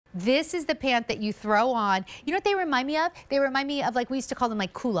This is the pant that you throw on. You know what they remind me of? They remind me of, like, we used to call them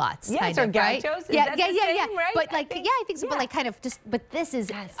like culottes. Yes, or gauchos. Yeah, right? But like, I think so. But like, kind of just. But this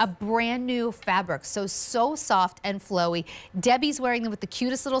is a brand new fabric, so soft and flowy. Debbie's wearing them with the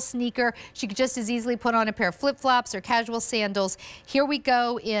cutest little sneaker. She could just as easily put on a pair of flip-flops or casual sandals. Here we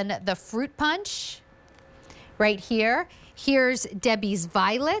go in the fruit punch. Right here. Here's Debbie's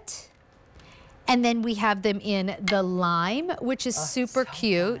violet. And then we have them in the lime, which is super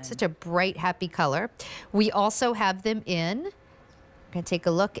cute. Fun. Such a bright, happy color. We also have them in, I'm going to take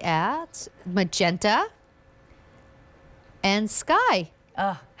a look at magenta and sky.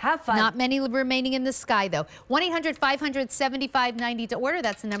 Have fun. Not many remaining in the sky, though. 1-800-500-7590 to order.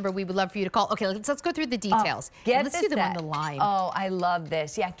 That's the number we would love for you to call. Okay, let's go through the details. Let's do them on the line. Oh, I love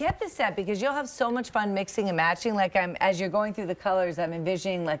this. Yeah, get the set because you'll have so much fun mixing and matching. Like as you're going through the colors, I'm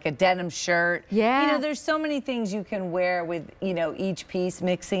envisioning like a denim shirt. Yeah. You know, there's so many things you can wear with, you know, each piece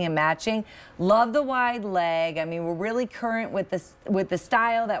mixing and matching. Love the wide leg. I mean, we're really current with the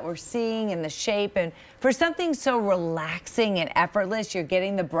style that we're seeing and the shape. And for something so relaxing and effortless, you're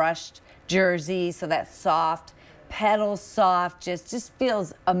getting the brushed jersey, so that soft, pedal soft, just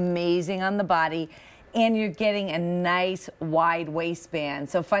feels amazing on the body. And you're getting a nice wide waistband.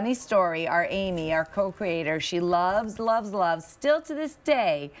 So funny story, our Amy, our co-creator, she loves, still to this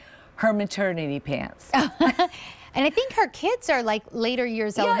day, her maternity pants. And I think her kids are like later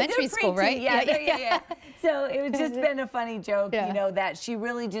years elementary school, right? Yeah. So it was just been a funny joke, you know, that she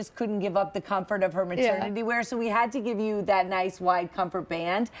really just couldn't give up the comfort of her maternity wear. So we had to give you that nice wide comfort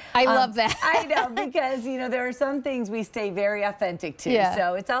band. I love that. I know, because, you know, there are some things we stay very authentic to.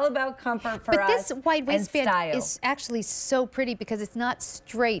 So it's all about comfort for us. But this wide waistband is actually so pretty because it's not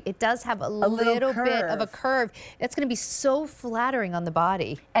straight. It does have a little bit of a curve. It's going to be so flattering on the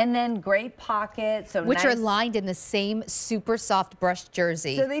body. And then great pockets. Which are lined in the same super soft brushed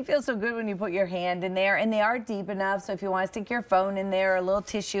jersey. So they feel so good when you put your hand in there, and they are deep enough, so if you want to stick your phone in there, a little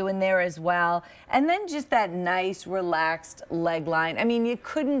tissue in there as well. And then just that nice relaxed leg line. I mean, you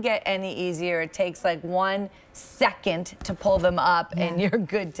couldn't get any easier. It takes like 1 second to pull them up and you're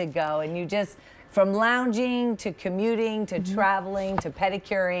good to go. And you just, from lounging to commuting to traveling to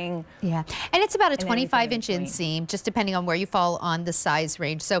pedicuring. Yeah, and it's about a 25-inch inseam, just depending on where you fall on the size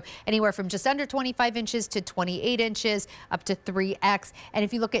range. So anywhere from just under 25 inches to 28 inches, up to 3X. And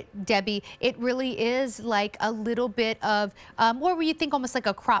if you look at Debbie, it really is like a little bit of, where you think almost like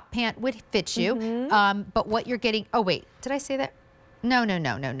a crop pant would fit you. But what you're getting, oh wait, did I say that? No.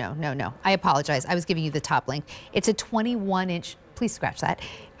 I apologize. I was giving you the top length. It's a 21-inch. Please scratch that.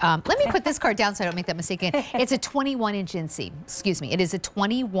 Let me put this card down so I don't make that mistake again. It's a 21-inch inseam. Excuse me. It is a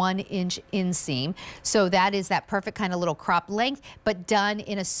 21-inch inseam. So that is that perfect kind of little crop length, but done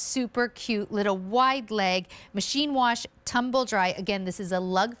in a super cute little wide leg, machine wash, tumble dry. Again, this is a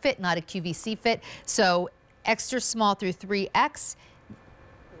lug fit, not a QVC fit. So extra small through 3X.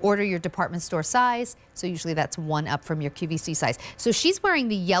 Order your department store size. So usually that's 1 up from your QVC size. So she's wearing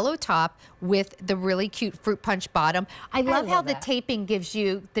the yellow top with the really cute fruit punch bottom. I love how the taping gives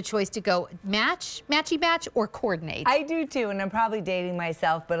you the choice to go matchy match, or coordinate. I do too, and I'm probably dating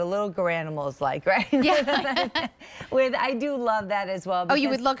myself, but a little Garanimals like, right? Yeah. I do love that as well. Oh, you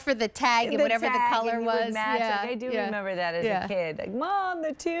would look for the tag and whatever the color was. Yeah. Like, I do remember that as a kid. Like, Mom,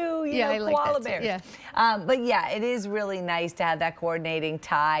 the two, you know, koala bears. Yeah. But yeah, it is really nice to have that coordinating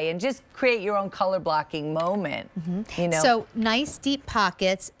tie and just create your own color blocking moment. You know. So nice deep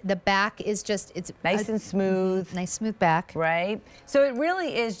pockets. The back is just, it's nice and smooth. Nice smooth back. Right. So it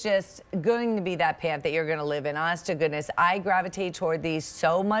really is just going to be that pant that you're going to live in. Honest to goodness, I gravitate toward these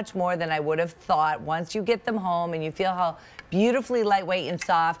so much more than I would have thought once you get them home and you feel how beautifully lightweight and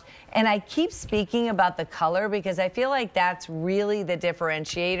soft. And I keep speaking about the color because I feel like that's really the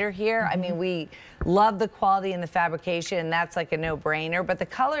differentiator here. I mean, we love the quality and the fabrication, and that's like a no-brainer, but the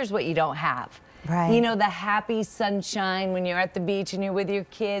color is what you don't have. Right. You know, the happy sunshine when you're at the beach and you're with your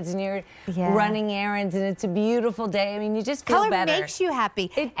kids and you're running errands and it's a beautiful day. I mean, you just feel better. Color makes you happy.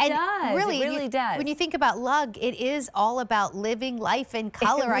 It does. Really, it really does. When you think about lug, it is all about living life in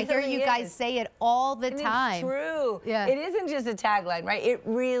color. Really I hear you guys say it all the time. It's true. Yeah. It isn't just a tagline, right? It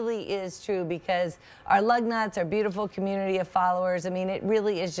really is true because our lug nuts, our beautiful community of followers, I mean, it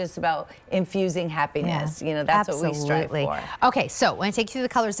really is just about infusing happiness. You know, that's what we strive for. Okay, so when I take you through the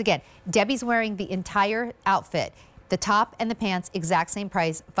colors again, Debbie's wearing the entire outfit. The top and the pants, exact same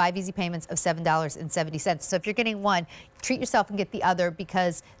price, 5 easy payments of $7.70. So if you're getting one, treat yourself and get the other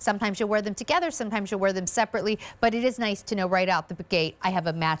because sometimes you'll wear them together, sometimes you'll wear them separately, but it is nice to know right out the gate, I have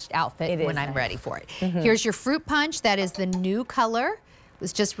a matched outfit when I'm ready for it. Here's your fruit punch. That is the new color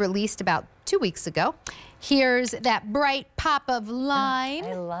was just released about 2 weeks ago. Here's that bright pop of lime.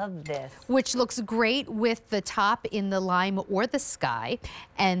 I love this. Which looks great with the top in the lime or the sky.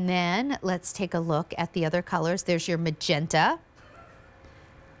 And then let's take a look at the other colors. There's your magenta.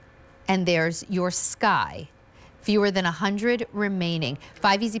 And there's your sky. Fewer than 100 remaining.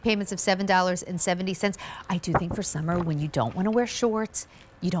 5 easy payments of $7.70. I do think for summer, when you don't want to wear shorts,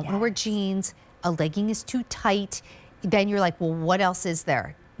 you don't want to wear jeans, a legging is too tight, then you're like, well, what else is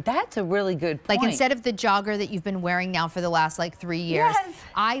there? That's a really good point. Like instead of the jogger that you've been wearing now for the last like 3 years, yes.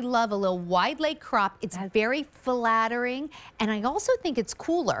 I love a little wide leg crop. It's very flattering, and I also think it's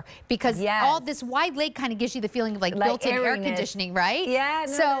cooler because all this wide leg kind of gives you the feeling of like built-in air conditioning, right? Yeah,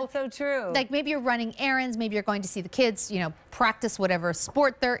 no, that's so true. Like maybe you're running errands, maybe you're going to see the kids, you know, practice whatever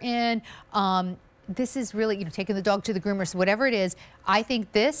sport they're in. This is really, you know, taking the dog to the groomer, so whatever it is, I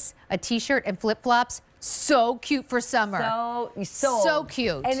think this, a t-shirt and flip-flops, so cute for summer. So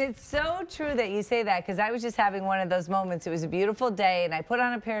cute. And it's so true that you say that, because I was just having one of those moments. It was a beautiful day, and I put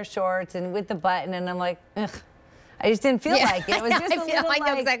on a pair of shorts and with the button, and I'm like, ugh. I just didn't feel like it. It was just a little I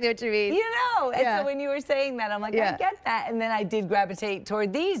know exactly what you mean. You know, and so when you were saying that, I'm like, I get that. And then I did gravitate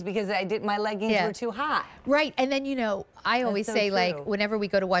toward these because my leggings were too hot. Right, and then, you know, I always say, like, whenever we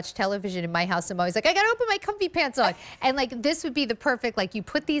go to watch television in my house, I'm always like, I gotta open my comfy pants on. And like, this would be the perfect, like, you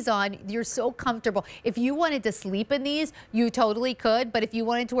put these on, you're so comfortable. If you wanted to sleep in these, you totally could, but if you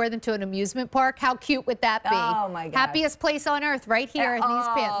wanted to wear them to an amusement park, how cute would that be? Oh my God. Happiest place on earth, right here in these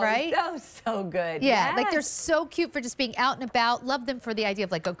pants, right? So good. Yeah, like they're so cute for just being out and about. Love them for the idea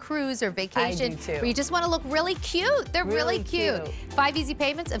of like a cruise or vacation. I do too. Where you just want to look really cute. They're really cute. 5 easy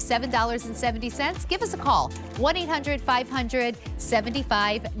payments of $7.70. Give us a call.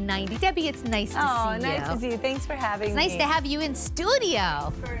 1-800-500-7590. Debbie, it's nice to see you. Oh, nice to see you. Thanks for having me. It's nice to have you in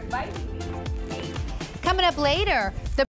studio. Thanks for inviting me. Coming up later, the